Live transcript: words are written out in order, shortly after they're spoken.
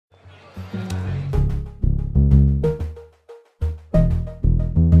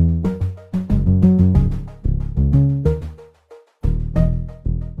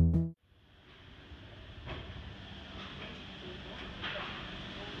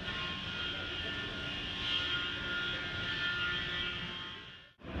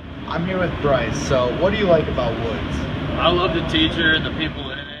I'm here with Bryce. So, what do you like about Woods? I love the teacher and the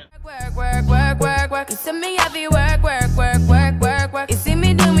people in it. Work, work, work, work, work. You see me heavy work, work, work, work, work, work. You see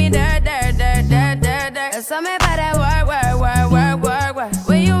me do me dirt, dirt, dirt, dirt, dirt, dirt. There's something about that work, work, work, work, work, work.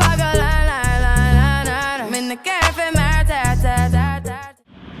 When you walk a line, line, line, line, line. I'm in the cafe, my ta, ta, ta, ta.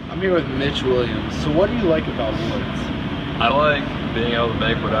 I'm here with Mitch Williams. So, what do you like about Woods? I like being able to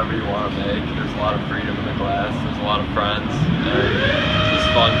make whatever you want to make. There's a lot of freedom in the class. There's a lot of friends. It's just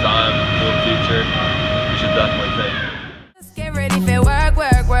a fun time. Cool teacher. You should definitely take it. Let's get ready for work,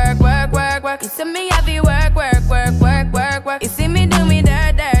 work, work, work, work, work. You see me heavy work, work, work, work, work, work. You see me do me dirt.